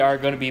We are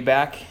going to be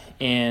back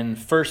in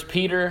 1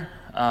 Peter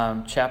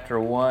chapter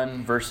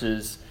 1,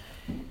 verses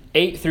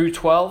 8 through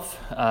 12.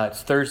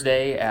 It's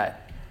Thursday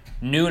at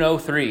noon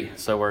 03,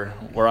 so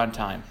we're on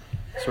time.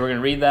 So we're going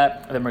to read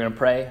that, then we're going to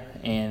pray,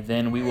 and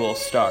then we will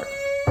start.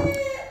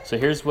 So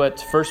here's what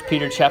 1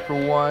 Peter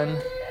chapter 1,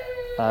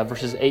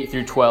 verses 8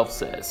 through 12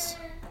 says.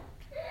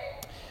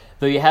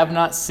 Though you have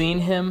not seen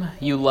him,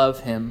 you love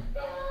him.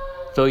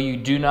 Though you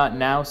do not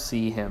now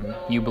see him,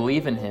 you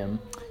believe in him,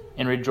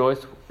 and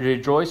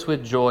rejoice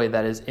with joy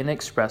that is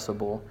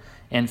inexpressible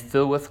and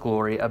filled with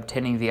glory,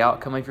 obtaining the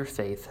outcome of your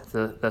faith,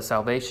 the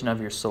salvation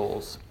of your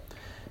souls.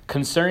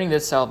 Concerning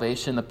this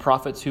salvation, the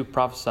prophets who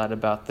prophesied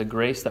about the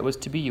grace that was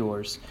to be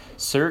yours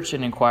searched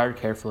and inquired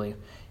carefully,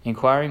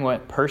 inquiring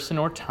what person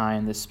or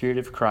time the Spirit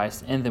of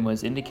Christ in them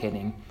was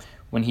indicating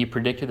when he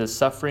predicted the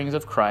sufferings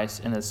of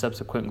Christ and the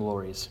subsequent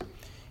glories.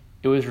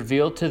 It was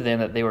revealed to them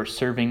that they were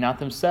serving not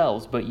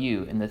themselves, but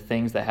you, in the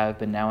things that have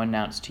been now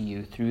announced to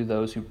you through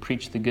those who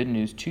preach the good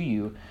news to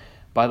you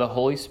by the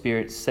Holy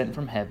Spirit sent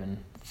from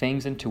heaven,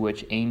 things into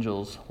which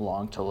angels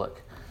long to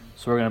look.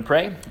 So we're going to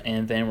pray,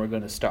 and then we're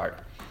going to start.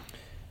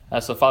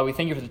 So Father, we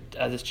thank you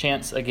for this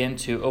chance again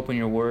to open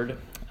your word.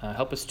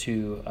 Help us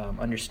to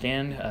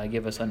understand,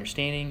 give us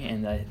understanding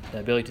and the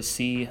ability to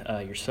see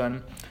your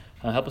Son.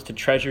 Help us to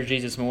treasure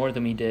Jesus more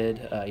than we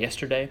did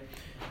yesterday.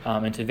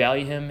 And to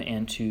value him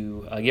and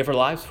to give our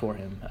lives for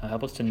him.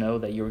 Help us to know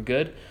that you are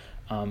good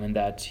and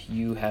that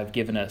you have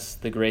given us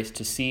the grace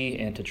to see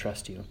and to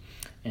trust you.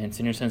 And it's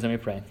in your Son's name we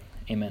pray.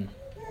 Amen.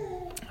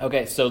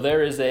 Okay, so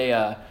there is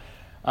a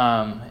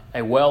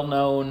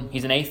well-known,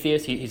 he's an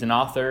atheist, he's an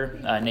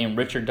author named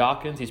Richard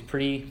Dawkins. He's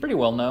pretty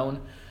well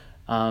known.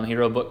 He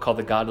wrote a book called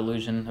The God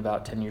Delusion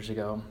about 10 years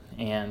ago.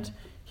 And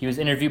he was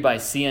interviewed by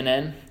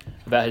CNN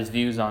about his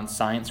views on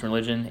science and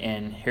religion.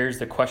 And here's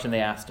the question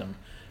they asked him.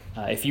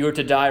 If you were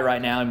to die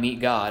right now and meet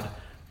God,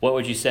 what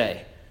would you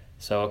say?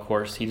 So, of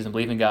course, he doesn't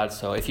believe in God.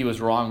 So if he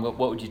was wrong, what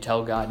would you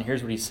tell God? And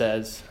here's what he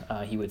says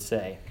he would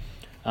say.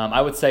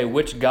 I would say,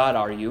 which God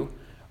are you?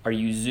 Are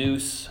you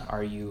Zeus?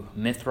 Are you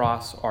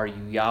Mithras? Are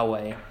you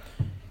Yahweh?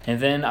 And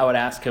then I would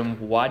ask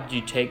him, why did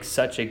you take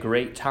such a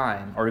great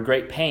time or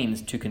great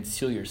pains to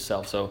conceal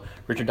yourself? So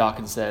Richard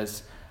Dawkins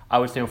says, I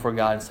would stand before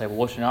God and say, well,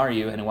 which one are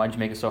you? And why did you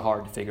make it so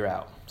hard to figure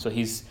out? So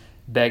he's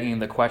begging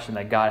the question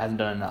that God hasn't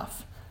done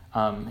enough.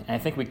 And I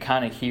think we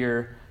kind of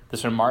hear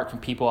this remark from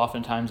people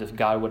oftentimes, if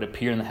God would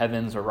appear in the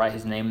heavens or write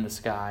his name in the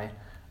sky,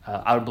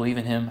 I would believe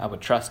in him, I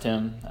would trust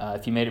him.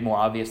 If he made it more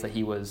obvious that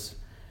he was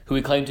who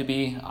he claimed to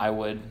be, I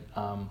would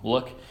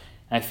look.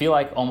 And I feel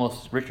like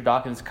almost Richard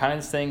Dawkins is kind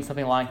of saying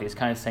something like this. He's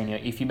kind of saying,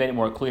 if you made it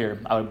more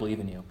clear, I would believe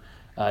in you.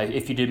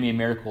 If you did me a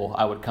miracle,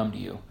 I would come to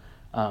you.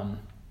 And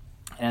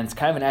it's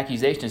kind of an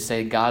accusation to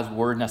say God's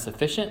word not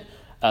sufficient,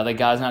 that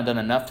God's not done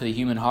enough to the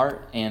human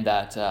heart, and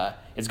that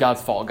it's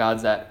God's fault.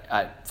 God's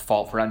at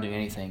fault for not doing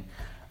anything.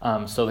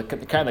 So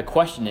the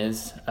question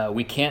is,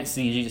 we can't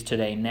see Jesus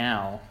today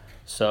now,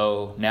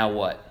 so now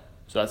what?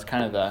 So that's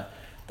kind of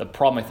the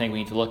problem I think we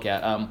need to look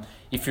at.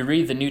 If you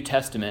read the New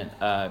Testament,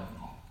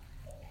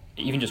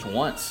 even just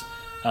once,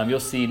 you'll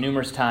see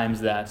numerous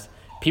times that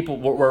people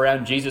were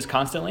around Jesus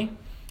constantly.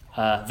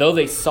 Though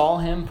they saw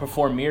him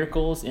perform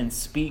miracles and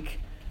speak,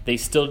 they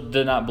still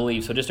did not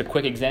believe. So just a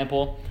quick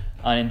example,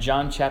 in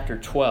John chapter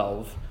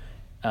 12,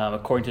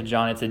 according to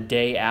John, it's a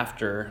day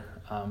after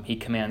he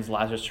commands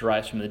Lazarus to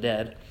rise from the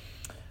dead.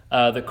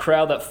 The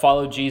crowd that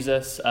followed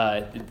Jesus,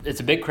 it's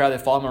a big crowd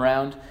that follow him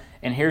around.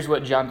 And here's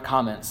what John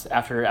comments.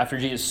 After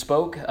Jesus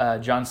spoke,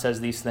 John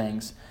says these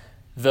things.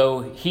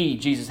 Though he,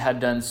 Jesus, had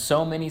done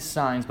so many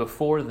signs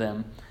before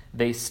them,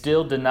 they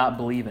still did not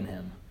believe in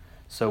him.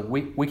 So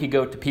we could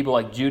go to people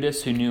like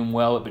Judas, who knew him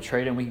well but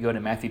betrayed him. We could go to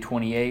Matthew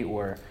 28,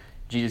 where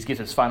Jesus gives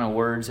his final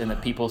words, and the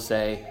people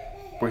say,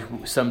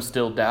 some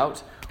still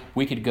doubt.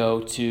 We could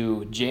go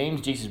to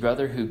James, Jesus'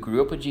 brother, who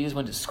grew up with Jesus,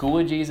 went to school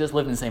with Jesus,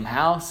 lived in the same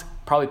house,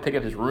 probably picked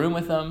up his room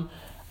with him,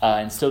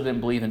 and still didn't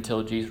believe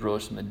until Jesus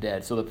rose from the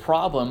dead. So the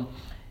problem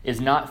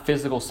is not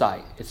physical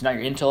sight. It's not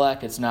your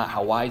intellect. It's not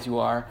how wise you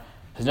are.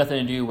 It has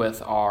nothing to do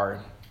with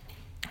our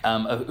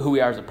who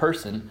we are as a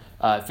person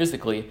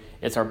physically.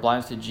 It's our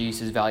blindness to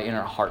Jesus' value in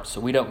our hearts.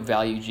 So we don't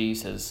value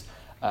Jesus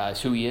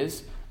as who he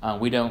is.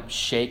 We don't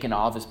shake in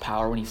awe of his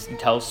power when he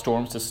tells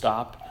storms to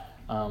stop.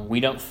 We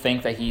don't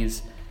think that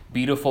he's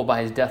beautiful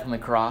by his death on the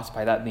cross,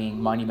 by that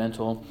being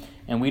monumental,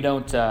 and we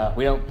don't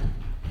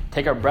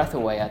take our breath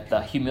away at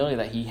the humility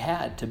that he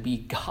had to be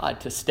God,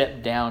 to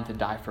step down to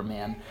die for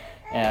man.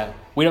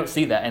 We don't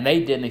see that, and they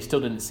did, and they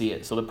still didn't see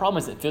it. So the problem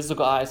is that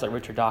physical eyes, like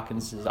Richard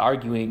Dawkins is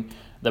arguing,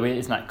 that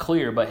it's not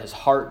clear, but his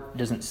heart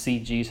doesn't see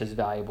Jesus as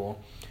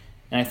valuable.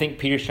 And I think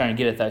Peter's trying to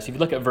get at that. So if you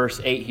look at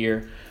verse 8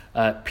 here,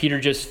 Peter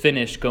just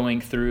finished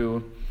going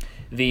through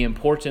the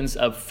importance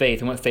of faith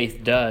and what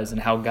faith does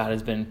and how God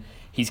has been,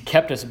 he's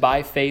kept us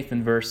by faith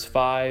in verse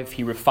 5.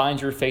 He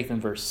refines your faith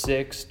in verse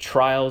 6.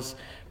 Trials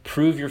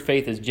prove your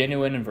faith is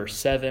genuine in verse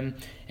 7.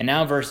 And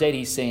now in verse 8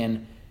 he's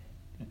saying,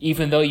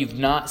 even though you've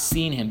not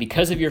seen him,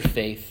 because of your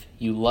faith,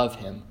 you love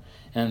him.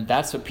 And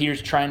that's what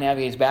Peter's trying to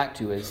navigate us back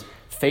to, is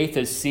Faith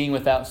is seeing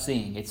without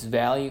seeing. It's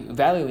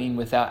valuing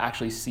without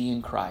actually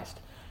seeing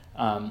Christ.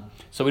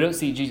 So we don't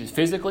see Jesus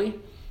physically,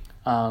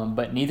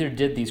 but neither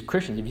did these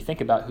Christians. If you think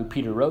about who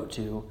Peter wrote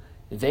to,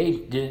 they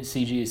didn't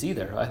see Jesus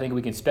either. I think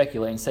we can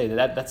speculate and say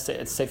that's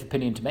a safe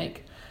opinion to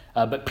make.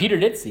 But Peter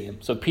did see him.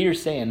 So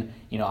Peter's saying,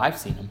 I've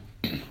seen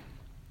him,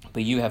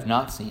 but you have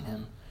not seen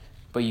him,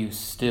 but you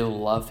still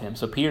love him.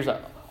 So Peter's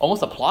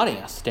almost applauding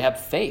us to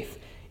have faith.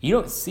 You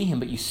don't see him,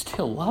 but you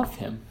still love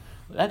him.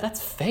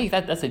 That's faith.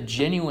 That's a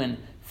genuine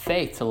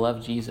faith to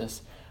love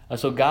Jesus.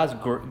 So God's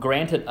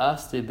granted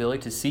us the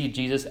ability to see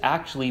Jesus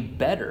actually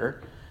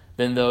better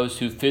than those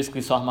who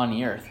physically saw him on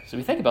the earth. So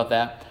if you think about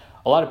that,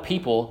 a lot of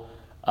people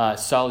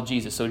saw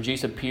Jesus. So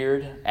Jesus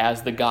appeared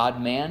as the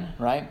God-man,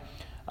 right?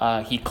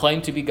 He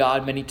claimed to be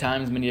God many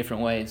times, many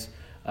different ways.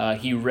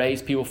 He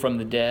raised people from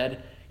the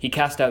dead. He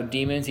cast out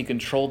demons. He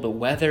controlled the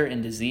weather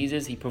and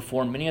diseases. He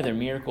performed many other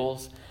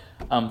miracles.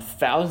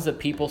 Thousands of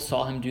people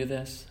saw him do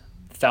this.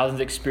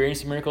 Thousands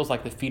experienced miracles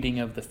like the feeding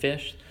of the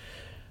fish.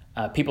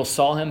 People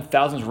saw him.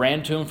 Thousands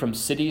ran to him from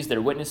cities.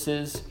 They're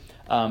witnesses.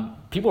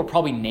 People were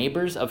probably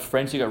neighbors of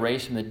friends who got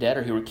raised from the dead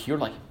or who were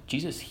cured. Like,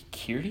 Jesus, he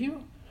cured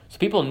you? So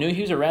people knew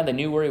he was around. They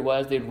knew where he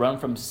was. They'd run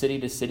from city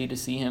to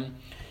see him.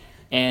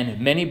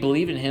 And many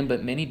believed in him,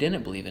 but many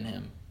didn't believe in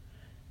him.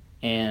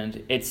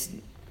 And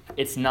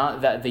it's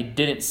not that they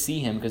didn't see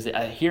him, because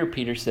here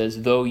Peter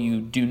says, though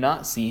you do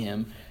not see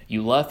him,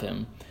 you love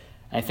him.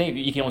 And I think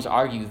you can almost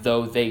argue,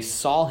 though they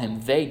saw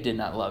him, they did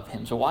not love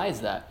him. So why is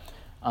that?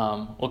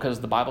 Well,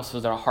 because the Bible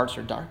says our hearts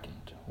are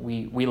darkened.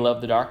 We love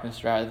the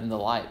darkness rather than the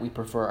light. We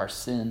prefer our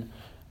sin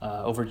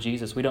over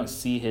Jesus. We don't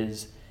see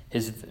his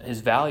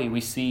value. We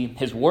see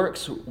his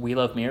works. We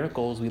love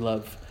miracles. We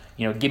love,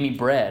 give me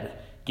bread,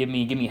 give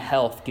me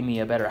health, give me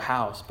a better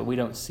house. But we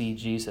don't see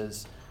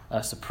Jesus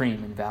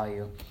supreme in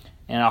value.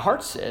 And our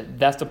hearts,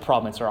 that's the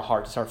problem. It's our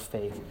hearts, it's our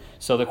faith.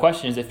 So the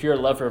question is, if you're a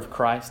lover of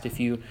Christ, if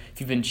you've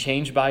been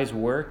changed by his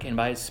work and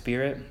by his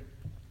Spirit,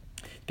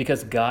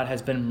 because God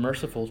has been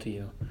merciful to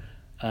you.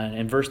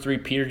 In verse 3,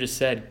 Peter just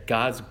said,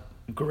 God's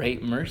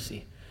great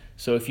mercy.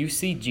 So if you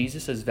see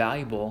Jesus as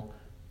valuable,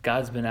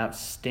 God's been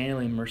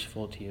outstandingly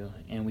merciful to you.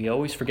 And we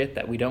always forget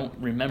that. We don't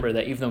remember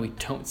that even though we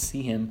don't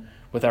see him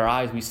with our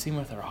eyes, we see him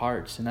with our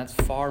hearts. And that's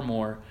far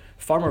more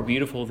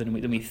beautiful than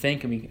we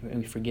think and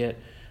we forget.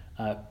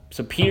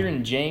 So Peter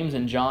and James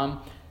and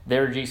John,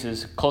 they're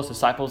Jesus' close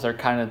disciples. They're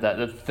kind of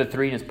the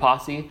three in his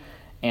posse.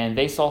 And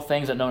they saw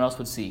things that no one else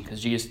would see because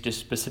Jesus just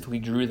specifically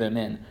drew them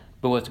in.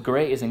 But what's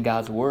great is in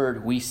God's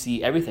word, we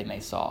see everything they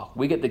saw.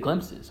 We get the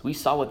glimpses. We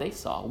saw what they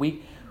saw.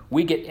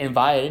 We get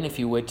invited in, if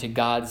you would, to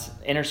God's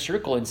inner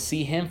circle and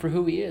see him for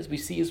who he is. We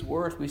see his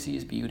worth. We see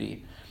his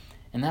beauty.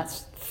 And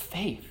that's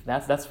faith.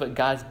 That's what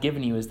God's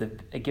given you, is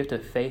a gift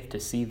of faith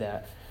to see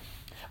that.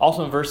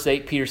 Also in verse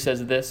 8, Peter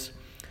says this,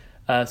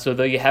 so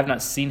though you have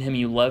not seen him,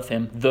 you love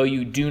him. Though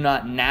you do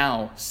not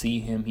now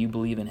see him, you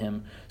believe in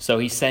him. So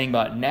he's saying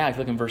about now, if you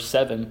look in verse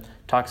 7,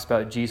 talks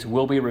about Jesus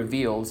will be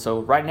revealed.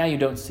 So right now you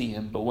don't see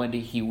him, but one day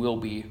he will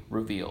be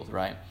revealed,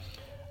 right?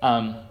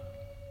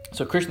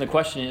 So Christian, the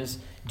question is,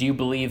 do you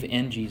believe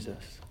in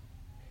Jesus?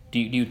 Do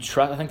you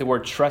trust? I think the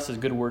word trust is a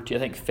good word too. I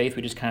think faith,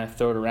 we just kind of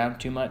throw it around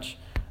too much.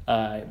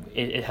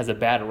 It has a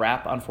bad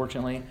rap,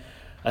 unfortunately.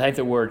 I think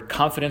the word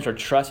confidence or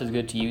trust is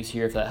good to use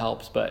here if that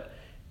helps, but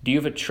do you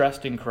have a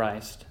trust in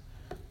Christ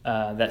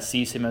that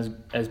sees him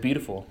as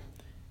beautiful?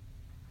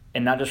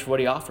 And not just for what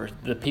he offers.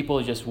 The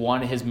people just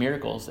wanted his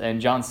miracles.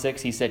 And John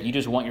 6, he said, you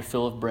just want your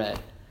fill of bread.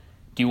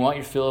 Do you want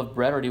your fill of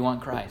bread or do you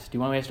want Christ? Do you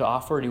want what he has to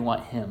offer or do you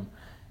want him?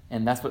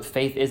 And that's what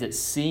faith is. It's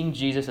seeing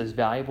Jesus as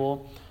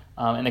valuable.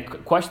 And the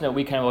question that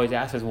we kind of always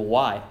ask is, well,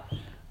 why?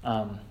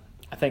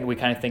 I think we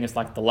kind of think it's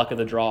like the luck of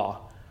the draw.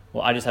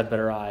 Well, I just have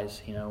better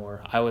eyes,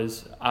 or I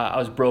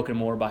was broken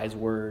more by his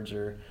words,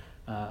 or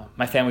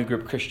my family grew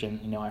up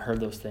Christian, I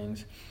heard those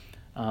things.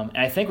 And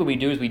I think what we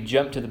do is we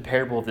jump to the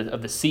parable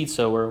of the seed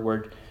sower,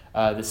 where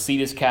the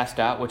seed is cast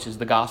out, which is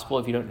the gospel.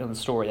 If you don't know the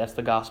story, that's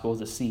the gospel, is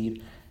the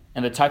seed.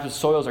 And the types of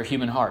soils are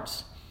human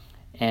hearts.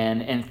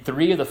 And in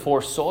 3 of the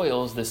 4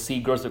 soils, the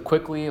seed grows up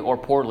quickly or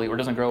poorly, or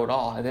doesn't grow at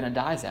all, and then it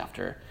dies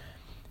after.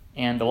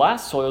 And the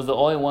last soil is the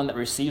only one that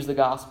receives the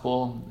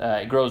gospel.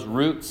 It grows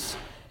roots,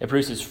 it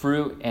produces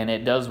fruit, and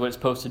it does what it's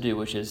supposed to do,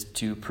 which is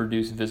to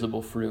produce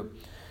visible fruit.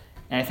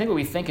 And I think what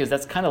we think is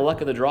that's kind of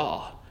luck of the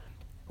draw.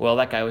 Well,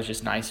 that guy was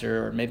just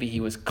nicer, or maybe he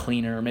was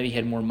cleaner, or maybe he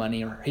had more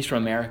money, or he's from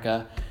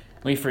America.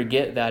 We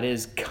forget that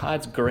is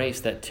God's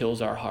grace that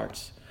tills our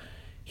hearts.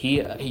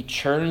 He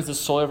churns the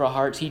soil of our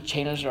hearts. He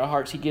changes our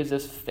hearts. He gives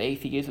us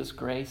faith. He gives us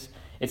grace.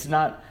 It's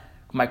not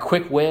my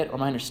quick wit or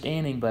my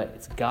understanding, but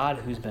it's God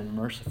who's been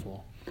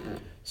merciful.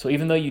 So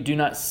even though you do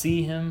not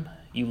see him,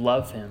 you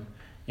love him.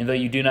 And though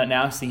you do not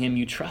now see him,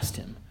 you trust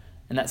him.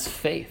 And that's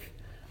faith.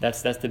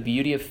 That's the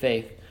beauty of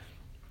faith.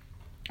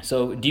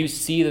 So do you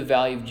see the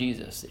value of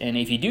Jesus? And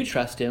if you do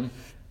trust him,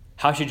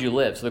 how should you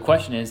live? So the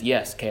question is,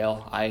 yes,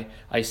 Cale,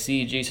 I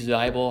see Jesus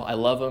valuable. I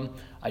love him.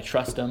 I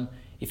trust him.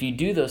 If you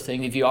do those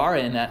things, if you are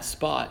in that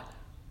spot,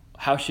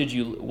 how should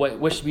you?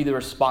 What should be the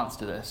response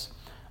to this?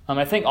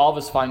 I think all of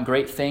us find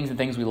great things and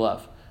things we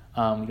love.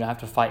 You don't have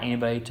to fight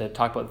anybody to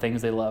talk about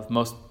things they love.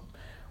 Most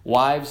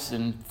wives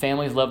and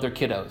families love their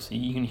kiddos.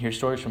 You can hear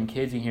stories from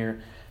kids. You can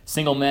hear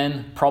single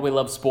men probably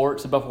love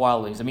sports above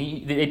wild leagues. I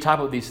mean, they talk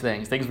about these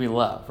things we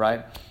love,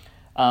 right?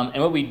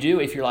 And what we do,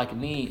 if you're like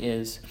me,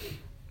 is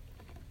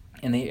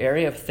in the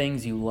area of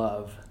things you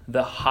love,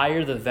 the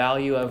higher the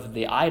value of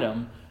the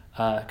item,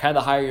 kind of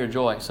the higher your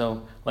joy.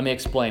 So let me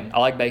explain. I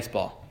like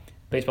baseball.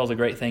 Baseball is a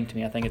great thing to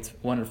me. I think it's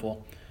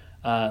wonderful.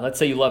 Let's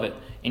say you love it,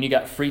 and you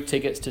got free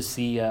tickets to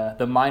see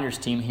the minors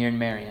team here in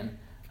Marion.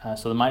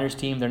 So the minors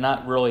team, they're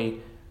not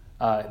really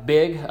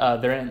big.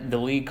 They're in the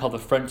league called the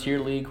Frontier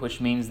League,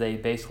 which means they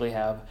basically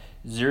have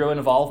zero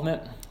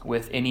involvement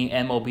with any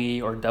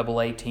MLB or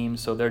AA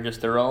teams. So they're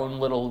just their own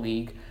little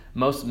league.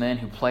 Most men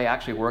who play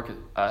actually work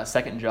a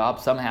second job.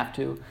 Some have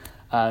to.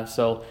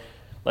 So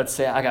let's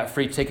say I got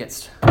free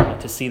tickets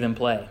to see them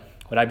play.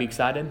 Would I be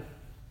excited?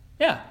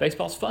 Yeah,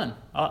 baseball's fun.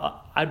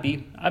 I'd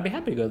be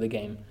happy to go to the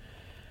game.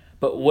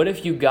 But what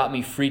if you got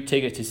me free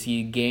tickets to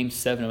see Game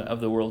 7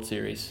 of the World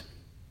Series?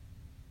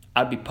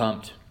 I'd be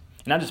pumped.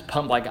 And not just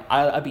pumped, like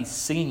I'd be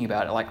singing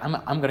about it. Like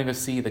I'm gonna go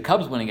see the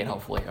Cubs win again,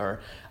 hopefully. Or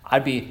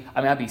I'd be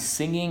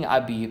singing.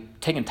 I'd be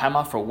taking time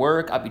off for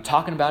work. I'd be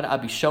talking about it.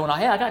 I'd be showing,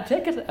 hey, I got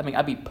tickets.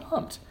 I'd be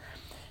pumped.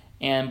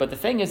 But the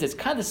thing is, it's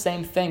kind of the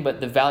same thing,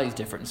 but the value is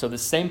different. So the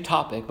same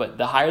topic, but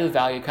the higher the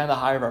value, kind of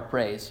the higher our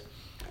praise.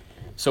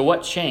 So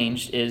what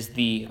changed is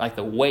the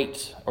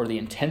weight or the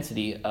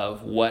intensity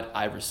of what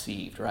I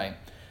received, right?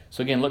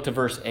 So again, look to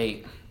verse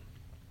 8.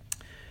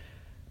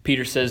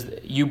 Peter says,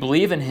 you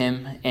believe in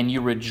him and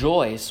you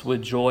rejoice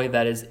with joy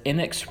that is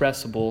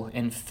inexpressible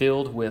and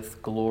filled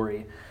with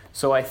glory.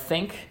 So I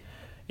think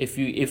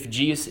if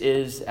Jesus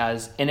is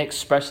as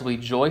inexpressibly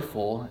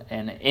joyful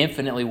and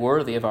infinitely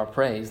worthy of our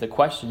praise, the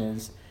question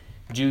is,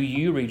 do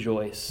you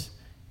rejoice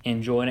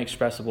in joy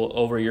inexpressible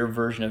over your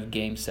version of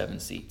Game 7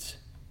 seats?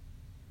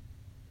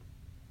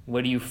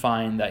 What do you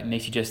find that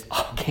makes you just,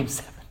 Game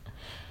 7?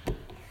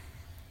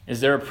 Is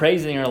there a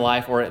praise in your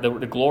life, or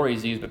the glory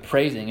is used, but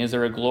praising? Is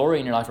there a glory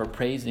in your life or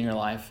praise in your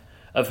life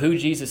of who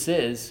Jesus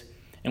is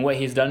and what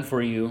he's done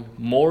for you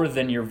more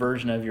than your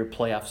version of your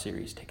playoff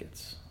series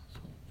tickets?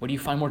 What do you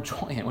find more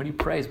joy in? What do you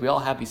praise? We all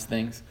have these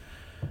things.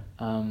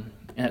 And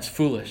that's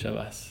foolish of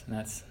us. And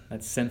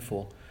that's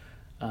sinful.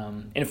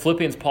 In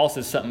Philippians, Paul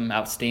says something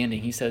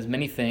outstanding. He says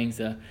many things,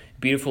 a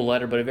beautiful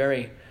letter, but a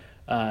very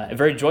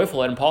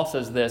joyful letter. And Paul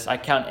says this, I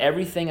count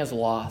everything as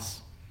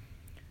loss.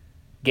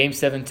 Game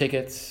 7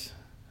 tickets,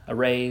 a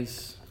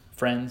raise,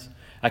 friends.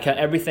 I count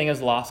everything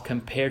as loss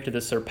compared to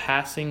the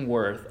surpassing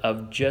worth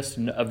of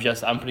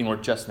I'm putting more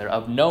just in there,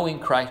 of knowing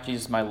Christ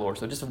Jesus my Lord.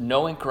 So just of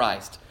knowing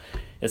Christ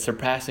is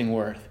surpassing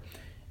worth.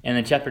 And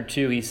in chapter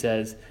 2, he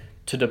says,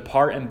 to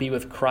depart and be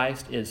with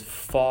Christ is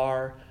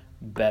far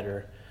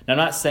better. Now, I'm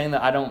not saying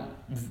that I don't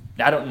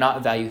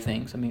not value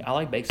things. I mean, I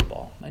like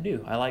baseball. I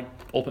do. I like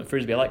ultimate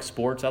frisbee. I like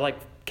sports. I like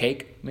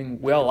cake. I mean,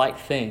 we all like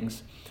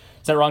things.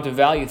 It's not wrong to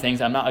value things.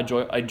 I'm not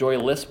a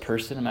joyless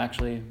person. I'm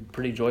actually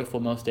pretty joyful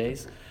most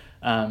days.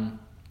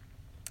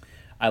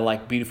 I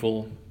like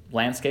beautiful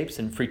landscapes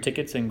and free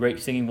tickets and great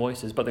singing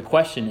voices. But the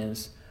question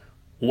is,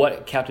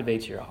 what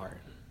captivates your heart?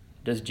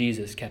 Does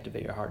Jesus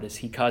captivate your heart? Does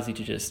he cause you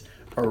to just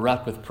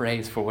erupt with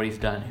praise for what he's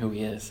done, who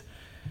he is?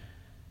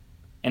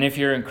 And if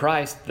you're in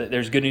Christ,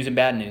 there's good news and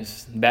bad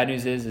news. The bad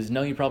news is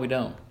no, you probably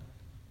don't,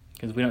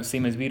 because we don't see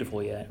him as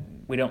beautiful yet.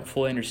 We don't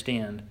fully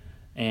understand,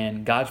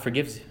 and God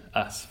forgives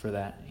us for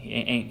that.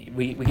 And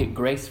we get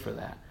grace for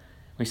that.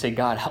 We say,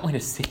 God, help me to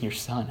see your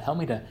Son. Help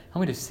me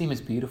to see him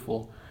as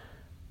beautiful.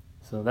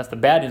 So that's the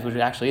bad news, which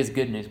actually is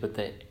good news. But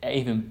the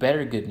even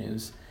better good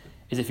news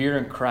is if you're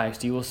in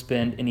Christ, you will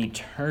spend an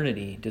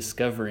eternity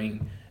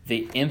discovering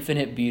the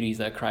infinite beauties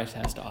that Christ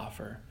has to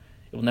offer.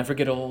 It will never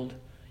get old.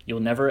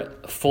 You'll never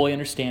fully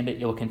understand it.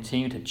 You'll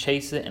continue to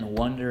chase it and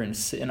wonder and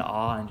sit in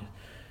awe and,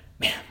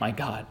 man, my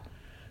God.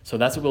 So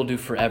that's what we'll do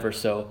forever.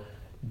 So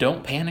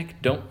don't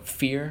panic. Don't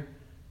fear.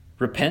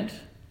 Repent.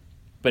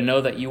 But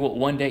know that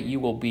one day you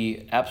will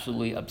be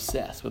absolutely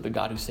obsessed with the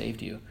God who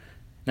saved you. And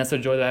that's the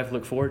joy that I have to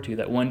look forward to,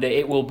 that one day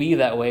it will be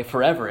that way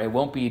forever. It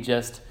won't be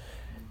just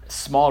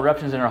small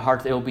eruptions in our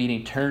hearts. It will be an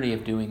eternity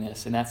of doing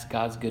this. And that's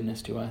God's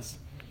goodness to us.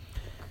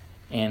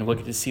 And we'll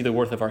get to see the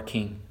worth of our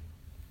King.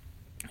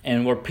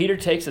 And where Peter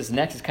takes us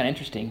next is kind of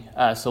interesting.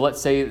 So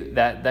let's say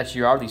that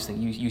you are these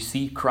things. You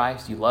see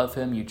Christ, you love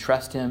him, you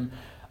trust him,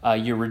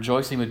 you're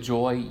rejoicing with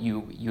joy,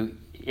 you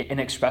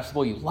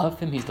inexpressible, you love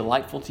him, he's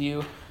delightful to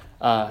you.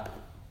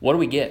 What do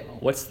we get?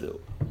 What's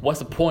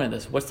the point of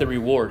this? What's the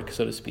reward,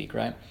 so to speak,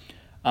 right?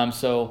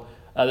 So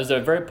there's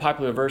a very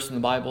popular verse in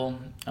the Bible.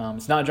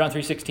 It's not John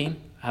 3:16,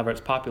 however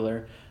it's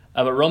popular.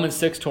 But Romans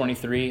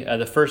 6:23,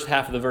 the first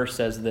half of the verse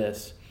says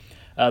this.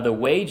 The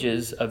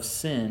wages of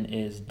sin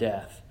is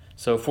death.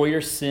 So for your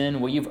sin,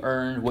 what you've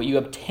earned, what you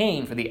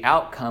obtain for the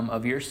outcome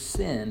of your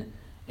sin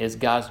is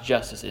God's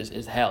justice,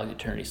 is hell,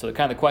 eternity. So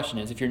the question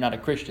is, if you're not a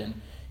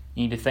Christian,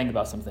 you need to think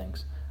about some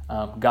things.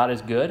 God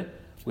is good.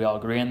 We all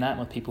agree on that.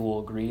 Most people will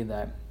agree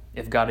that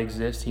if God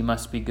exists, he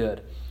must be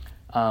good.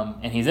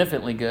 And he's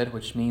infinitely good,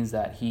 which means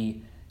that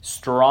he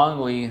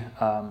strongly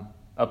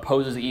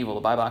opposes evil.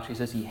 The Bible actually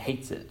says he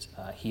hates it.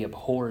 He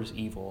abhors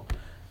evil.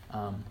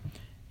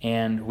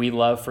 And we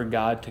love for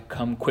God to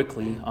come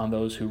quickly on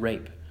those who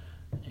rape.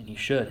 And he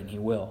should, and he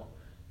will.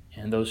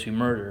 And those who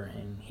murder,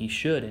 and he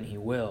should, and he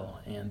will.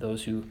 And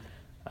those who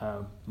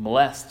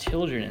molest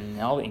children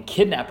and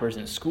kidnappers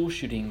and school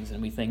shootings,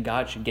 and we think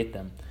God should get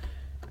them.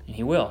 And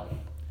he will.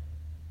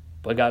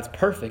 But God's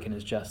perfect in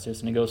his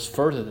justice, and it goes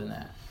further than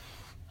that.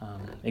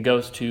 It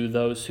goes to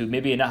those who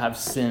maybe not have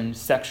sinned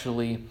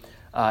sexually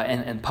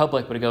in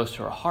public, but it goes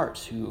to our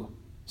hearts, who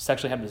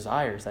sexually have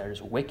desires that are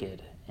just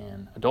wicked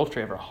and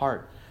adultery of our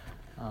heart.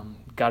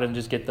 God doesn't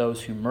just get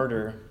those who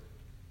murder,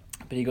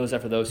 but he goes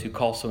after those who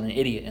call someone an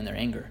idiot in their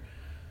anger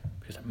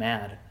because they're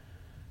mad.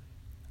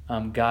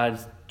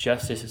 God's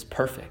justice is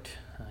perfect.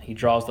 He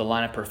draws the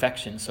line of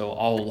perfection. So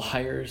all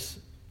liars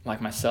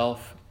like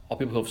myself, all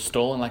people who have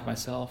stolen like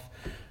myself,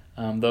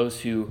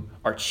 those who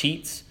are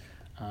cheats,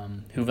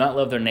 who've not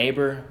loved their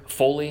neighbor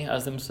fully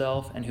as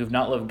themselves, and who've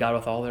not loved God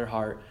with all their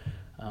heart,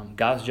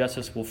 God's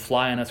justice will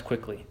fly on us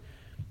quickly.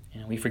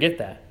 And we forget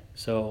that.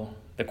 So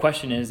the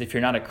question is, if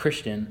you're not a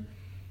Christian,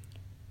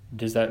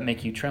 does that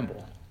make you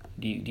tremble?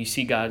 Do you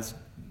see God's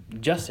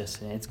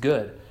justice? And it's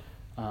good.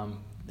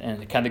 And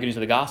the kind of good news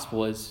of the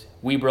gospel is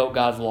we broke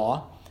God's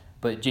law,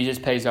 but Jesus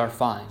pays our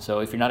fine. So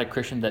if you're not a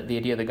Christian, the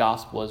idea of the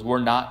gospel is we're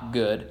not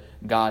good,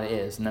 God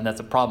is. And then that's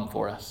a problem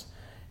for us.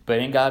 But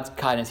in God's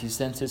kindness, he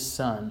sends his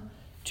son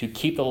to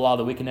keep the law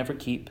that we can never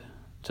keep,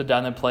 to die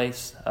in the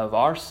place of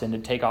our sin, to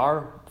take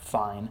our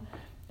fine.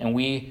 And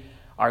we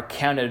are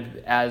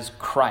counted as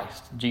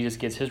Christ. Jesus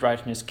gets his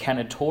righteousness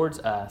counted towards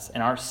us,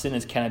 and our sin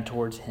is counted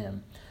towards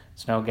him.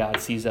 So now God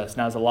sees us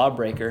not as a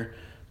lawbreaker,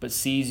 but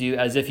sees you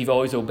as if you've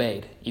always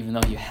obeyed, even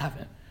though you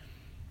haven't.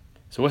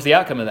 So what's the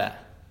outcome of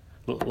that?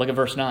 Look at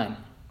verse 9.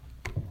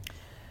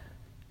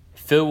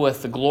 Filled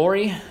with the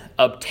glory,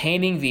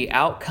 obtaining the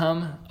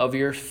outcome of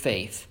your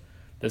faith,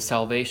 the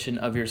salvation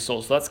of your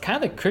soul. So that's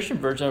kind of the Christian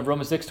version of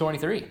Romans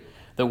 6:23.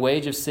 The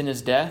wage of sin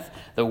is death.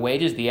 The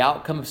wages, the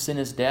outcome of sin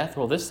is death.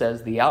 Well, this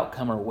says the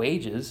outcome or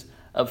wages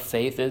of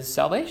faith is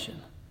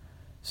salvation.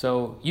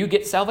 So you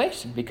get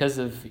salvation because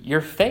of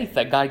your faith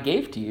that God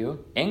gave to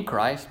you in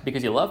Christ,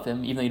 because you love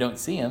him, even though you don't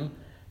see him.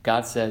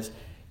 God says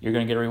you're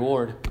going to get a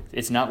reward.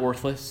 It's not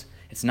worthless.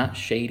 It's not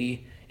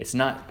shady. It's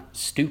not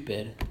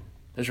stupid.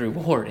 There's a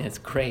reward, and it's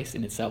grace,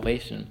 and it's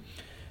salvation.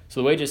 So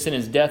the wage of sin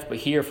is death, but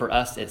here for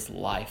us it's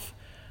life.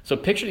 So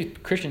picture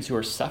Christians who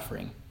are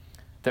suffering.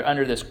 They're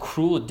under this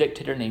cruel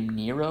dictator named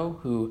Nero,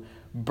 who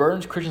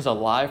burns Christians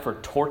alive for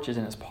torches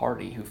in his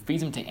party, who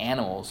feeds them to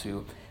animals,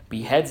 who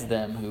beheads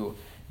them, who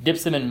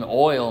dips them in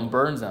oil and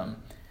burns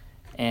them.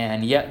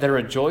 And yet they're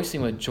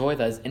rejoicing with joy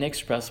that is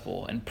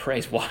inexpressible and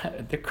praise.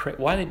 Why? They're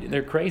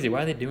crazy.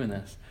 Why are they doing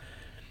this?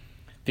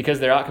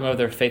 Because their outcome of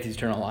their faith is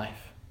eternal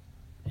life.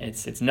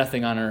 It's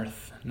nothing on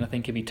earth.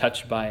 Nothing can be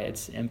touched by it.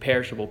 It's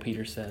imperishable,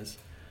 Peter says.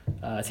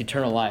 It's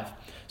eternal life.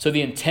 So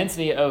the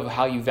intensity of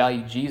how you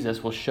value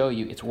Jesus will show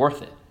you it's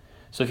worth it.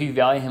 So if you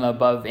value him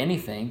above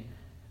anything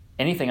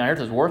on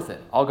earth is worth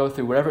it. I'll go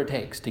through whatever it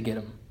takes to get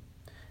him.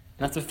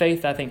 And that's the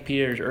faith I think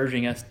Peter is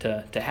urging us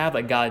to have,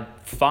 that God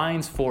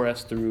finds for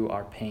us through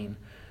our pain.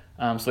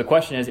 So the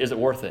question is it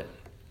worth it?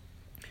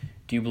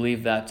 Do you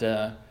believe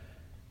that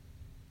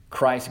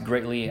Christ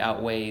greatly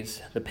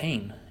outweighs the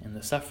pain and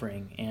the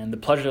suffering and the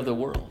pleasure of the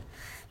world?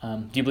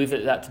 Do you believe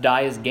that to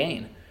die is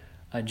gain?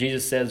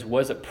 Jesus says, what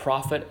does it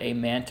profit a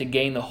man to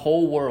gain the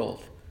whole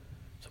world?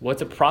 So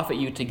what's it profit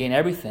you to gain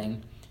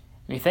everything?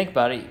 When you think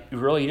about it,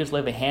 you just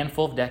live a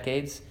handful of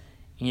decades,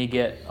 and you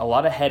get a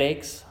lot of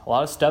headaches, a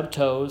lot of stubbed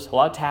toes, a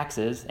lot of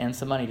taxes, and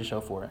some money to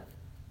show for it.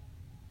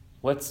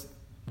 What's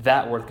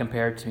that worth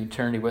compared to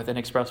eternity with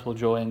inexpressible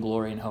joy and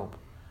glory and hope?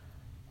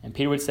 And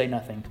Peter would say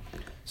nothing.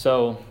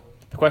 So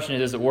the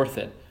question is it worth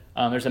it?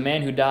 There's a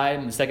man who died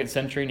in the 2nd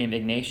century named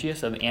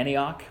Ignatius of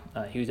Antioch.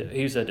 He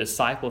was a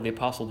disciple of the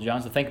Apostle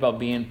John. So think about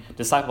being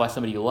discipled by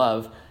somebody you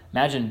love.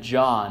 Imagine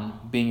John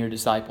being your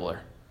discipler.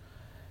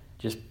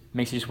 Just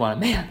makes you just want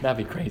to, man, that'd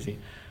be crazy.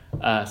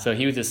 So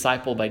he was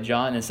discipled by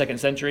John in the 2nd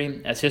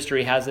century. As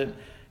history has it,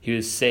 he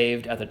was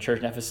saved at the church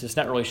in Ephesus.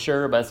 Not really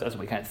sure, but that's what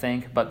we kind of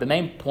think. But the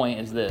main point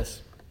is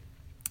this.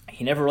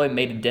 He never really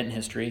made a dent in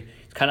history.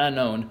 It's kind of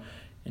unknown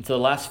until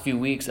the last few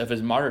weeks of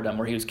his martyrdom,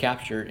 where he was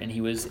captured and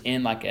he was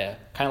in like a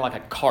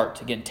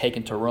cart getting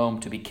taken to Rome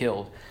to be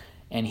killed.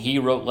 And he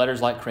wrote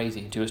letters like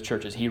crazy to his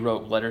churches. He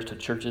wrote letters to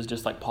churches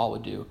just like Paul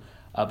would do.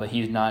 But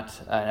he's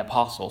not an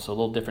apostle, so a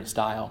little different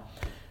style.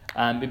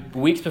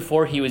 Weeks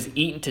before he was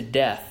eaten to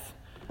death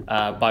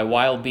by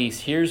wild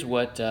beasts, here's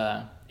what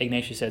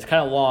Ignatius says.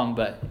 Kind of long,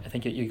 but I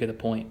think you get the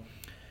point.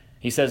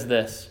 He says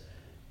this: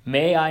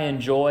 "May I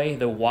enjoy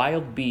the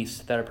wild beasts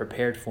that are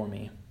prepared for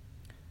me.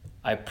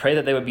 I pray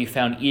that they would be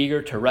found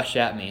eager to rush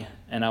at me,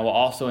 and I will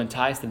also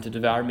entice them to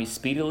devour me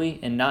speedily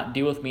and not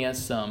deal with me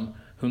as some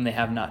whom they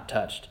have not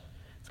touched."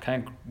 It's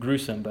kind of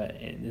gruesome, but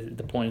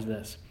the point is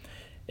this.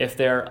 "If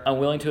they are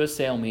unwilling to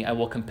assail me, I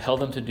will compel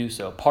them to do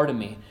so. Pardon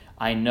me,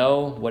 I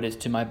know what is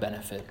to my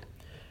benefit."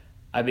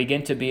 I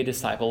begin to be a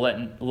disciple.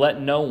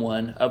 Let no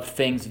one of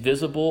things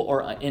visible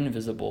or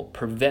invisible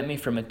prevent me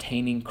from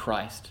attaining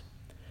Christ.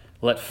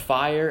 Let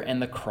fire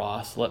and the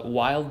cross, let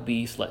wild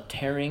beasts, let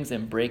tearings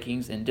and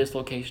breakings and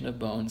dislocation of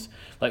bones,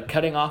 let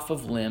cutting off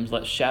of limbs,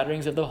 let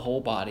shatterings of the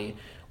whole body,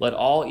 let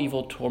all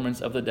evil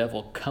torments of the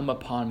devil come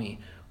upon me.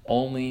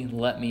 Only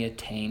let me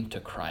attain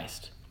to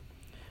Christ.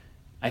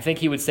 I think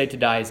he would say to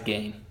die is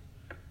gain.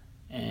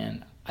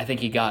 And I think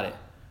he got it.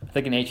 I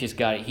think Ignatius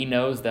got it. He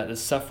knows that the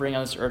suffering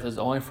on this earth is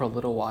only for a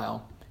little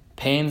while.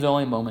 Pain's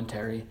only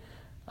momentary.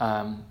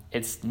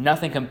 It's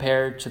nothing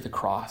compared to the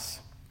cross.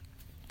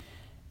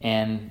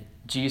 And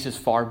Jesus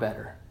is far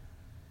better.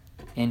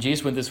 And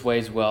Jesus went this way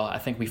as well. I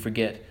think we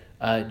forget.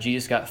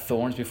 Jesus got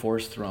thorns before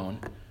his throne.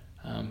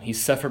 He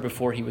suffered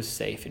before he was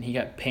safe. And he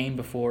got pain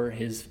before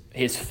his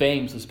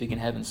fame, so to speak, in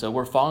heaven. So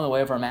we're following the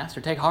way of our Master.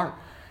 Take heart.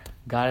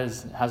 God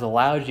has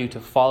allowed you to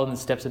follow in the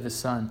steps of his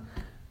Son.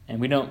 And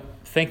we don't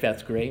think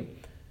that's great.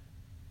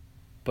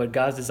 But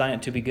God's designed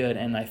it to be good.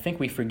 And I think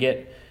we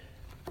forget,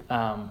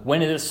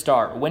 when did this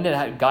start? When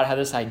did God have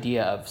this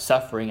idea of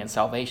suffering and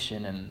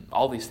salvation and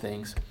all these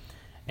things?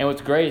 And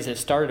what's great is it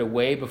started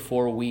way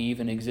before we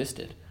even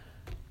existed.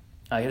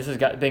 This has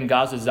been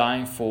God's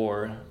design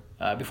for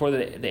before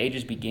the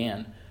ages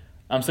began.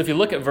 So if you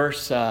look at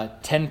verse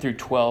 10 through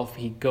 12,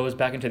 he goes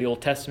back into the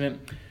Old Testament,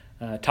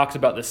 talks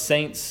about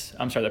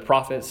the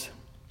prophets,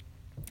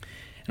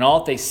 and all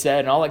that they said,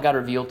 and all that God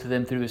revealed to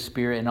them through the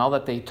Spirit, and all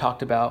that they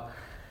talked about.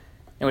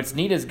 And what's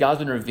neat is God's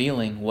been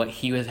revealing what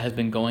he has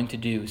been going to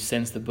do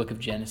since the book of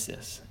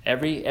Genesis.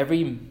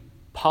 Every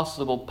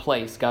possible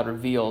place God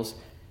reveals,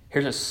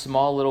 here's a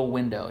small little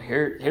window.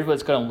 Here's what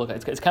it's going to look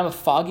like. It's kind of a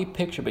foggy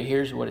picture, but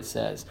here's what it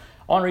says.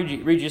 I want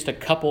to read you just a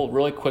couple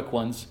really quick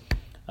ones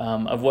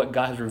of what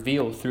God has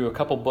revealed through a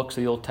couple books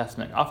of the Old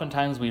Testament.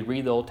 Oftentimes we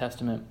read the Old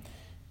Testament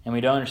and we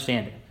don't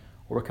understand it,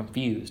 or we're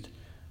confused.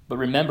 But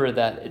remember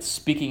that it's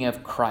speaking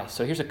of Christ.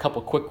 So here's a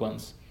couple quick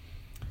ones.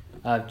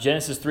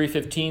 Genesis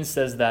 3:15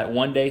 says that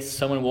one day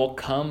someone will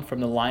come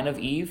from the line of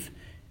Eve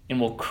and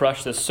will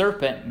crush the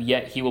serpent,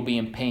 yet he will be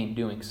in pain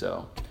doing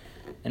so.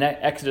 In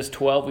Exodus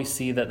 12, we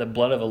see that the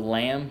blood of a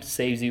lamb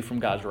saves you from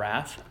God's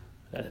wrath.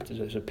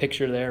 There's a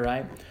picture there,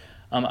 right?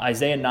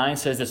 Isaiah 9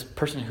 says this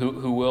person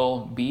who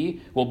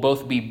will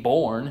both be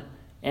born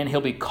and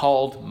he'll be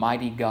called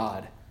Mighty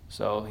God.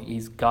 So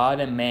he's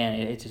God and man.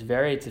 It's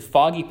a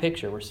foggy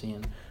picture we're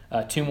seeing.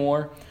 Two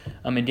more.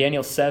 In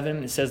Daniel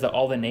 7, it says that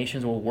all the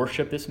nations will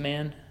worship this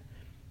man,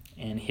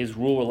 and his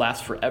rule will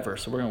last forever.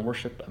 So we're going to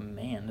worship a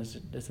man.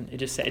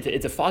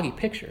 It's a foggy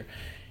picture.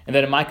 And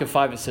then in Micah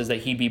 5, it says that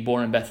he'd be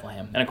born in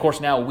Bethlehem. And of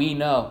course, now we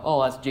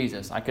know, that's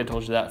Jesus. I could have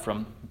told you that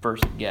from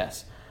first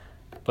guess.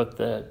 But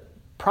the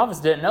prophets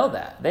didn't know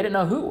that. They didn't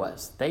know who it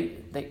was.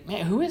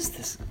 Man, who is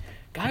this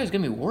guy who's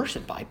going to be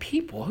worshipped by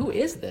people? Who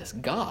is this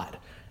God?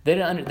 They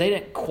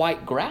didn't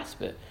quite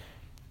grasp it.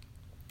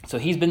 So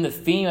he's been the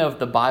theme of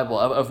the Bible,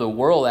 of the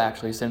world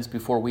actually, since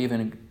before we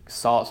even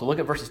saw it. So look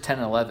at verses 10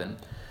 and 11.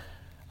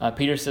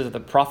 Peter says that the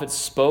prophets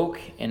spoke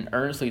and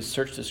earnestly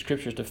searched the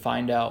scriptures to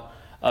find out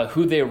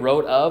who they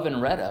wrote of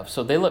and read of.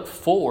 So they look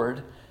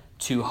forward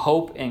to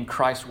hope in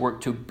Christ's work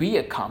to be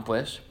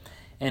accomplished.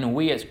 And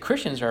we as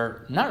Christians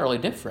are not really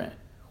different.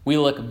 We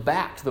look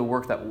back to the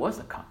work that was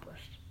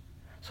accomplished.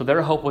 So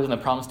their hope was in the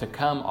promise to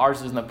come.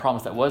 Ours is in the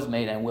promise that was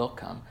made and will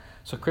come.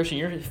 So Christian,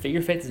 your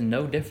faith is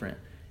no different.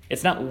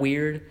 It's not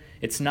weird.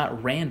 It's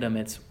not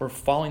random. We're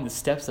following the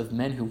steps of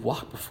men who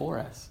walked before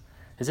us.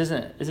 This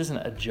isn't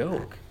a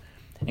joke.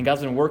 And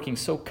God's been working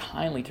so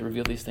kindly to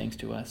reveal these things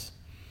to us.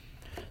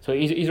 So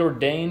he's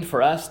ordained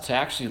for us to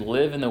actually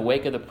live in the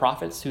wake of the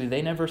prophets who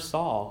they never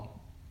saw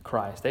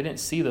Christ. They didn't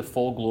see the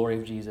full glory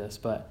of Jesus.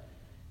 But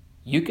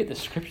you get the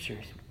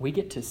scriptures. We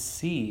get to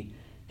see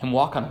him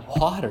walk on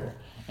water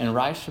and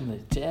rise from the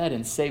dead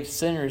and save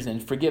sinners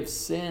and forgive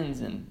sins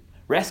and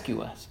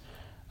rescue us.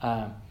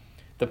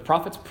 The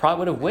prophets probably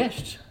would have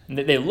wished.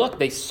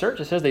 They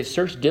searched. It says they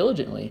searched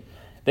diligently.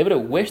 They would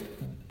have wished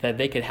that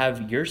they could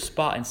have your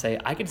spot and say,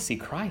 I can see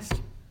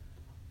Christ.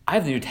 I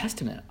have the New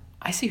Testament.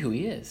 I see who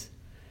he is.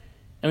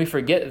 And we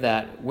forget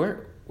that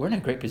we're in a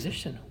great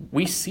position.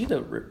 We see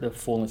the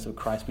fullness of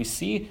Christ. We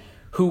see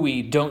who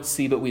we don't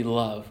see but we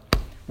love.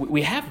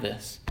 We have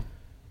this.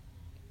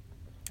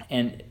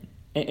 And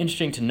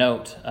interesting to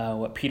note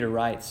what Peter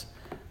writes.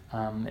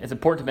 It's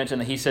important to mention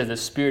that he says the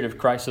Spirit of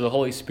Christ, so the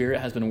Holy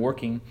Spirit has been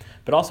working,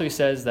 but also he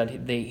says that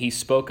he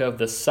spoke of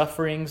the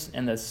sufferings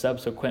and the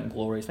subsequent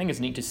glories. I think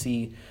it's neat to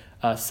see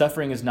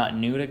suffering is not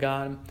new to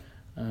God,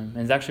 and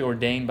it's actually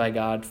ordained by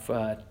God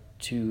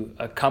to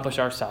accomplish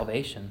our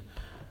salvation.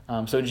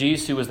 So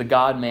Jesus, who was the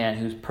God-man,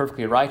 who's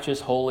perfectly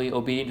righteous, holy,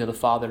 obedient to the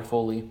Father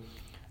fully,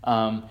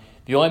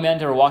 the only man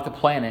to ever walk the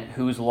planet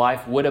whose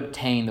life would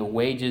obtain the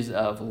wages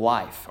of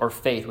life, or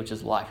faith, which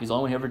is life. He's the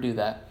only one who ever do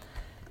that.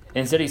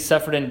 Instead, he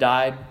suffered and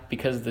died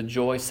because of the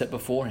joy set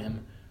before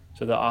him.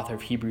 So the author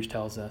of Hebrews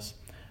tells us.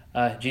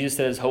 Jesus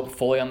set his hope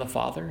fully on the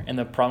Father and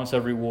the promise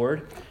of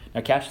reward.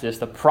 Now catch this.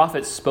 The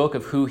prophets spoke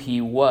of who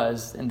he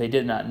was, and they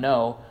did not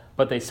know,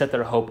 but they set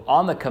their hope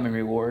on the coming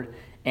reward.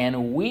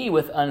 and we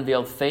with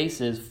unveiled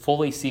faces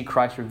fully see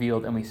Christ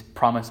revealed, and we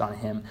promise on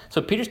him.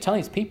 So Peter's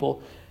telling these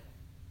people,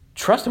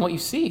 trust in what you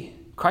see.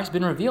 Christ's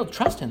been revealed.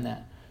 Trust in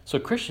that. So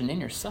Christian,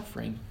 in your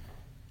suffering,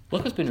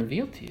 look what's been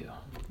revealed to you.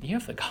 You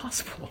have the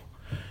gospel.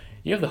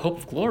 You have the hope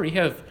of glory.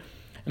 You have,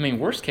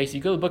 worst case, you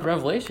go to the book of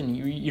Revelation,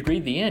 you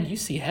read the end, you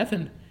see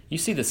heaven. You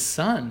see the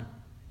Son.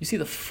 You see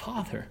the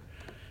Father.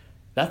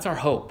 That's our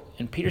hope.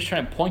 And Peter's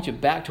trying to point you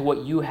back to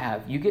what you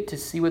have. You get to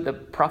see what the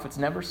prophets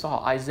never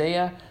saw.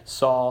 Isaiah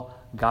saw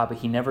God, but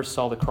he never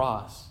saw the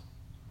cross.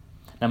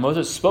 Now,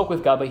 Moses spoke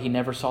with God, but he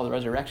never saw the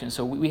resurrection.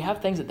 So we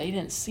have things that they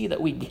didn't see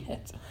that we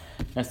get.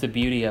 That's the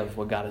beauty of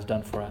what God has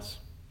done for us.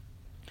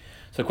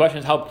 So the question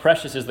is, how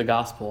precious is the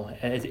gospel?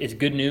 It's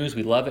good news.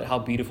 We love it. How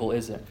beautiful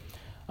is it?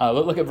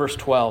 Look at verse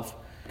 12.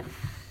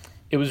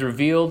 It was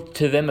revealed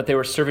to them that they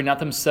were serving not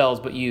themselves,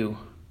 but you,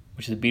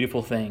 which is a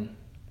beautiful thing.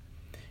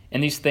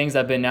 And these things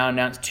have been now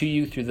announced to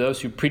you through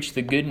those who preach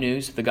the good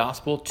news, the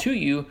gospel, to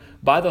you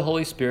by the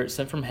Holy Spirit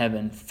sent from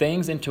heaven,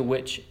 things into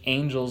which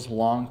angels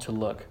long to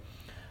look.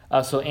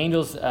 So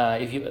angels,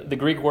 the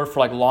Greek word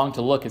for long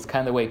to look is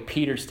kind of the way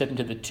Peter stepped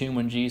into the tomb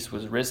when Jesus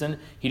was risen.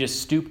 He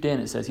just stooped in,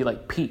 it says. He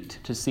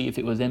peeked to see if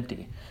it was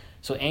empty.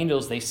 So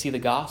angels, they see the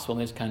gospel and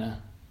they just kind of,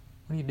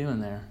 what are you doing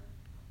there?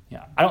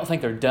 Yeah, I don't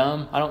think they're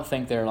dumb. I don't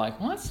think they're well,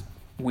 that's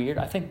weird.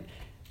 I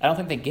don't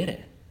think they get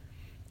it.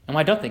 And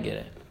why don't they get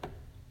it?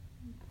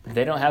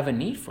 They don't have a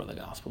need for the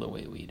gospel the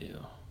way we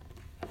do.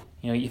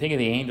 You think of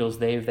the angels,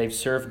 they've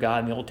served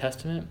God in the Old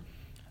Testament.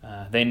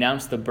 They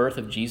announced the birth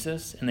of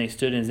Jesus, and they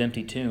stood in his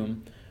empty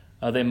tomb.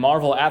 They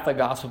marvel at the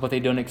gospel, but they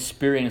don't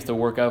experience the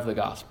work of the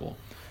gospel.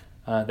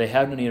 They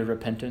have no need of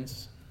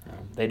repentance.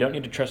 They don't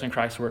need to trust in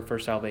Christ's work for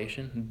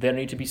salvation. They don't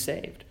need to be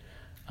saved.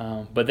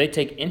 But they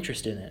take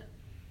interest in it.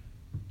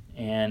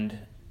 And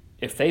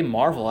if they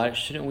marvel at it,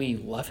 shouldn't we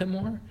love him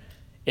more?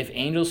 If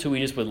angels who we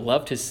just would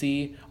love to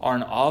see are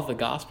in awe of the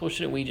gospel,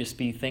 shouldn't we just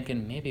be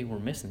thinking, maybe we're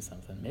missing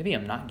something? Maybe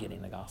I'm not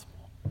getting the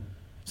gospel.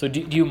 So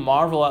do you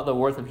marvel at the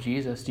worth of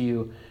Jesus?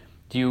 Do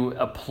you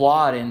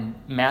applaud in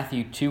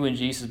Matthew 2 when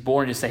Jesus is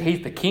born, just say, hey,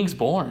 the king's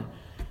born?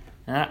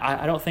 And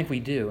I don't think we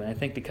do. And I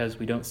think because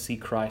we don't see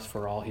Christ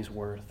for all he's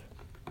worth.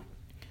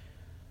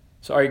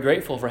 So are you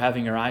grateful for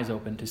having your eyes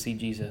open to see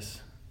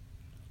Jesus?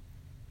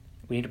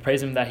 We need to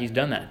praise him that he's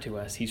done that to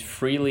us. He's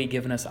freely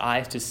given us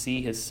eyes to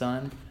see his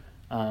Son.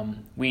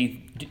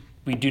 We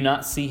do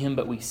not see him,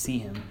 but we see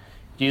him.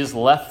 Jesus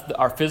left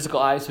our physical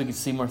eyes so we could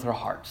see him with our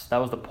hearts. That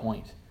was the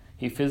point.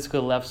 He physically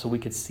left so we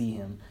could see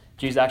him.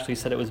 Jesus actually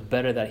said it was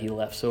better that he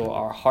left so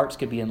our hearts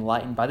could be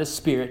enlightened by the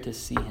Spirit to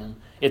see him.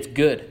 It's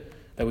good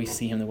that we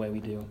see him the way we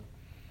do.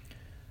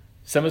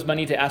 Some of us might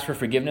need to ask for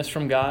forgiveness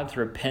from God, to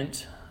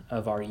repent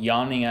of our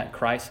yawning at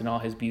Christ and all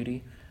his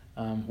beauty.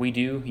 We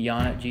do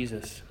yawn at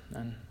Jesus,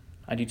 and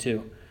I do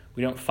too.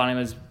 We don't find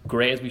him as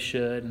great as we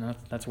should, and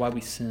that's why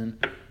we sin.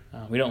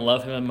 We don't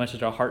love him as much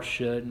as our hearts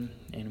should,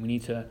 and we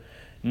need to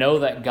know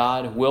that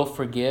God will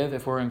forgive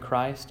if we're in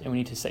Christ, and we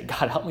need to say,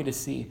 God, help me to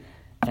see.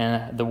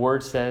 And the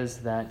word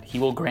says that he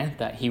will grant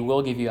that. He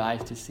will give you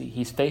eyes to see.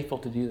 He's faithful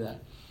to do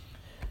that.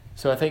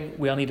 So I think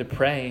we all need to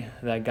pray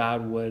that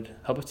God would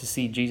help us to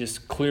see Jesus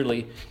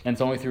clearly, and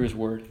it's only through his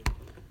word.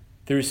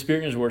 Through his Spirit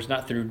and his words,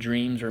 not through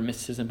dreams or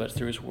mysticism, but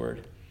through his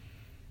word.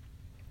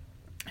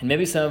 And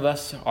maybe some of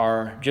us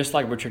are just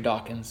like Richard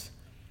Dawkins.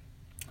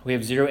 We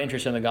have zero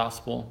interest in the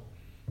gospel.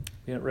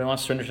 We don't really want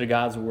to surrender to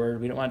God's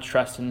word. We don't want to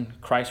trust in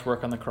Christ's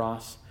work on the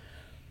cross.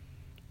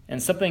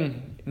 And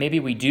something, maybe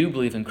we do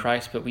believe in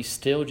Christ, but we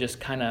still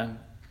just kind of,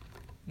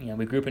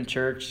 we grew up in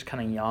church,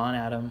 kind of yawn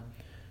at him.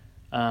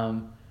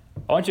 I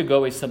want you to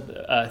go away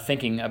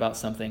thinking about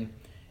something.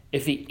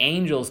 If the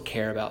angels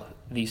care about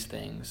these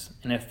things,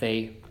 and if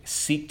they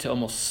seek to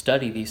almost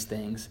study these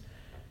things,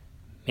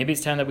 maybe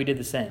it's time that we did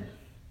the same.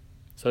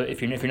 So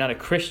if you're not a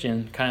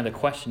Christian, kind of the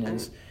question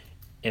is,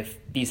 if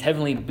these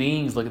heavenly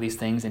beings look at these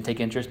things and take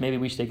interest, maybe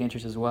we should take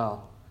interest as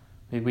well.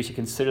 Maybe we should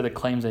consider the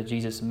claims that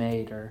Jesus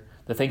made or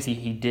the things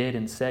he did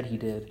and said he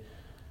did.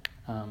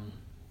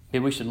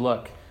 Maybe we should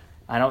look.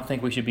 I don't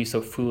think we should be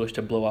so foolish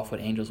to blow off what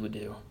angels would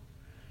do.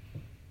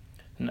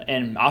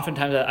 And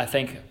oftentimes I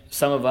think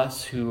some of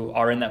us who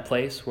are in that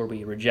place where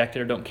we reject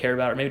it or don't care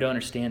about it or maybe don't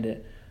understand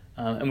it,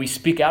 and we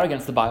speak out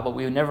against the Bible,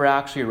 we've never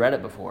actually read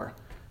it before.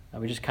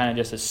 We just kind of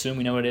just assume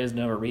we know what it is,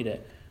 never read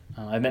it.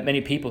 I've met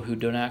many people who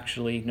don't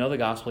actually know the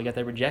gospel, yet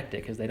they reject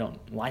it because they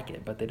don't like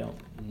it, but they don't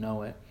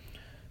know it.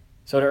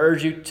 So to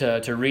urge you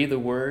to read the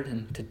word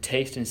and to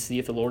taste and see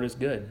if the Lord is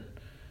good.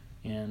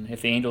 And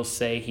if the angels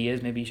say he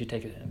is, maybe you should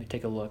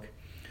take a look.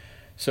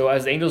 So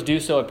as the angels do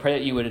so, I pray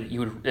that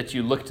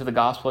you look to the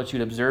gospel, that you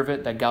would observe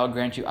it, that God would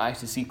grant you eyes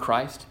to see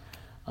Christ,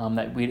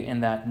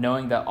 that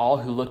knowing that all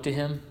who look to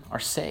him are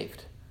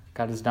saved.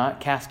 God does not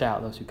cast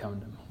out those who come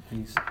to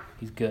him.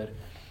 He's good.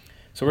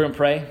 So we're going to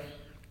pray,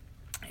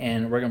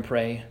 and we're going to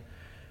pray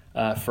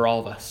for all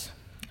of us.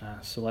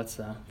 So let's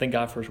thank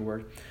God for his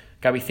word.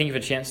 God, we thank you for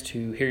the chance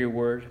to hear your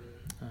word.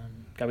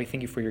 God, we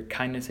thank you for your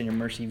kindness and your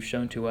mercy you've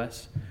shown to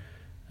us.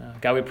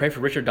 God, we pray for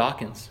Richard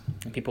Dawkins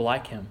and people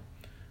like him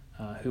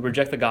who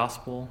reject the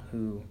gospel,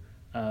 who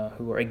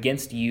who are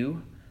against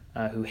you,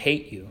 who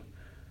hate you.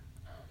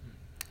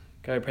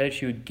 God, I pray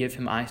that you would give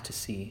him eyes to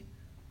see.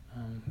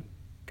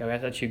 God, I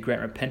ask that you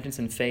grant repentance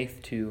and faith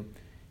to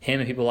him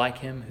and people like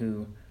him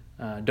who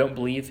don't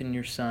believe in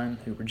your Son,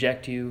 who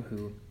reject you,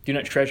 who do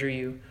not treasure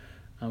you.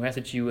 We ask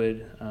that you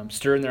would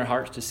stir in their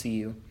hearts to see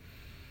you.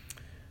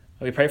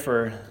 We pray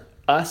for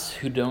us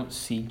who don't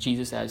see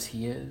Jesus as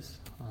he is.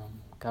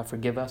 God,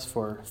 forgive us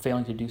for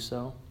failing to do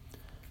so.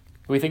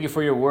 We thank you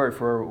for your word,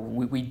 for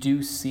we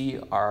do see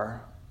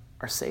our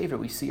Savior,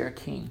 we see our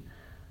King.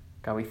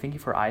 God, we thank you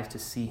for eyes to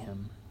see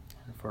him,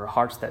 and for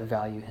hearts that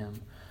value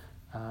him.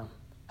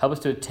 Help us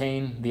to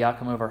attain the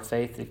outcome of our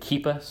faith, to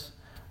keep us,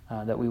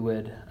 that we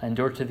would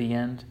endure to the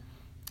end.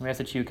 We ask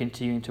that you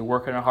continue to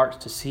work in our hearts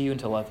to see you and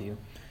to love you.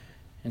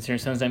 In your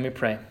Son's name we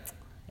pray.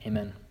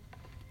 Amen.